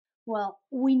Well,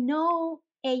 we know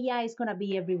AI is going to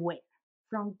be everywhere,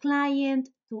 from client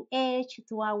to edge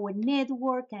to our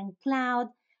network and cloud,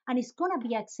 and it's going to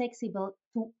be accessible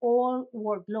to all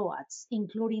workloads,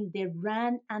 including the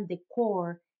RAN and the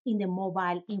core in the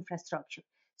mobile infrastructure.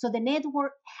 So the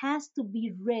network has to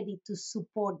be ready to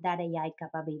support that AI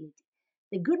capability.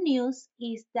 The good news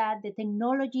is that the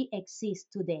technology exists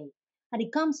today, and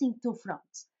it comes in two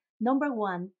fronts. Number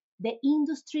one, the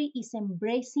industry is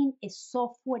embracing a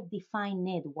software-defined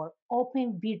network,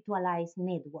 open virtualized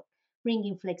network,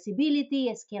 bringing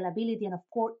flexibility, scalability, and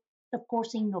of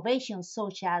course, innovations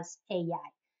such as AI.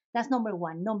 That's number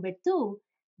one. Number two,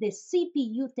 the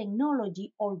CPU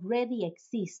technology already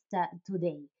exists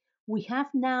today. We have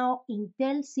now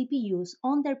Intel CPUs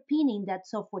underpinning that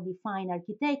software-defined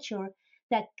architecture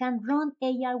that can run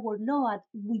AI workload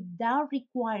without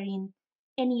requiring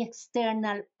any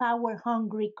external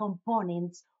power-hungry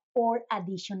components or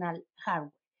additional hardware.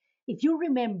 If you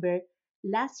remember,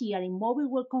 last year in Mobile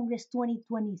World Congress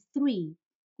 2023,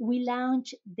 we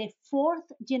launched the fourth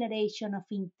generation of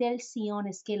Intel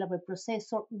Xeon scalable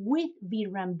processor with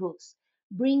vRAN boost,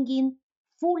 bringing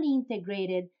fully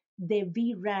integrated the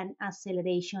vRAN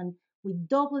acceleration with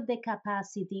double the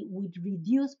capacity, with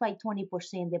reduced by 20%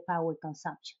 the power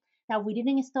consumption. Now, we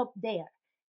didn't stop there.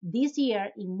 This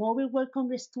year, in Mobile World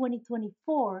Congress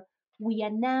 2024, we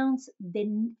announced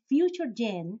the future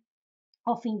gen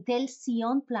of Intel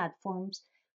Xeon platforms,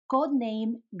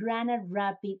 codenamed Granite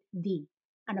Rapid D.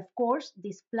 And of course,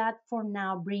 this platform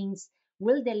now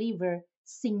will deliver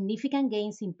significant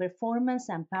gains in performance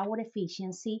and power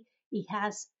efficiency. It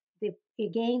has, the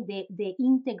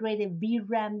integrated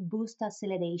vRAN boost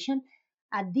acceleration,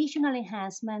 additional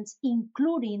enhancements,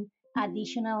 including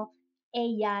additional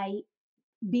AI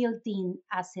built-in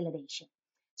acceleration.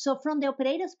 So from the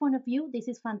operator's point of view, this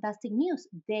is fantastic news.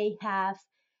 I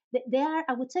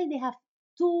would say they have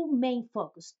two main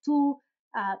focus, two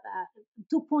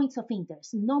points of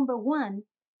interest. Number one,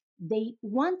 they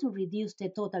want to reduce the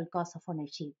total cost of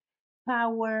ownership,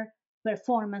 power,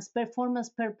 performance per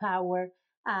power,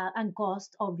 and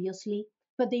cost, obviously.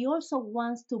 But they also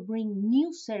want to bring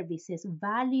new services,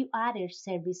 value-added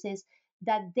services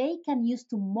that they can use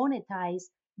to monetize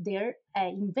their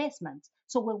investments.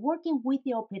 So we're working with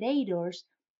the operators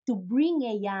to bring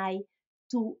AI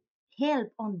to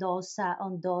help on those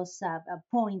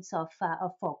points of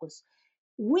focus.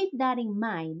 With that in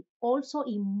mind, also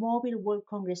in Mobile World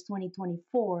Congress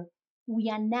 2024, we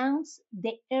announced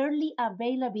the early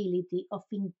availability of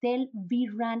Intel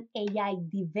vRAN AI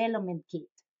Development Kit.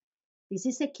 This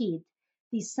is a kit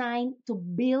designed to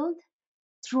build,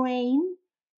 train,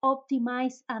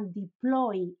 optimize, and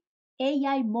deploy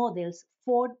AI models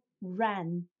for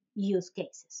RAN use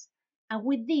cases. And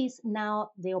with this, now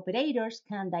the operators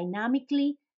can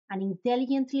dynamically and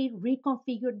intelligently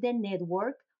reconfigure their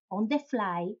network on the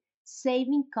fly,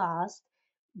 saving cost,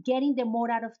 getting the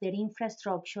more out of their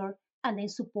infrastructure, and then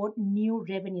support new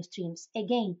revenue streams.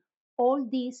 Again, all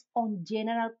this on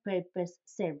general purpose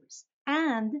servers.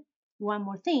 And one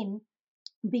more thing,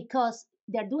 because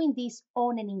they're doing this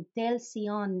on an Intel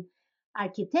Xeon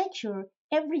architecture,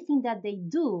 everything that they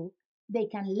do, they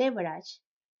can leverage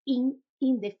in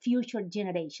the future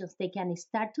generations. They can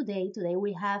start today. Today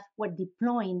we're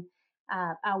deploying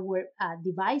our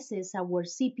devices, our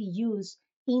CPUs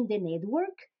in the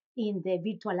network, in the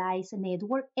virtualized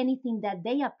network. Anything that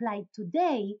they apply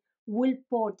today will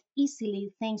port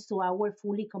easily, thanks to our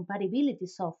fully compatibility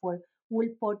software, will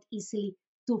port easily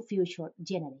to future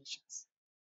generations.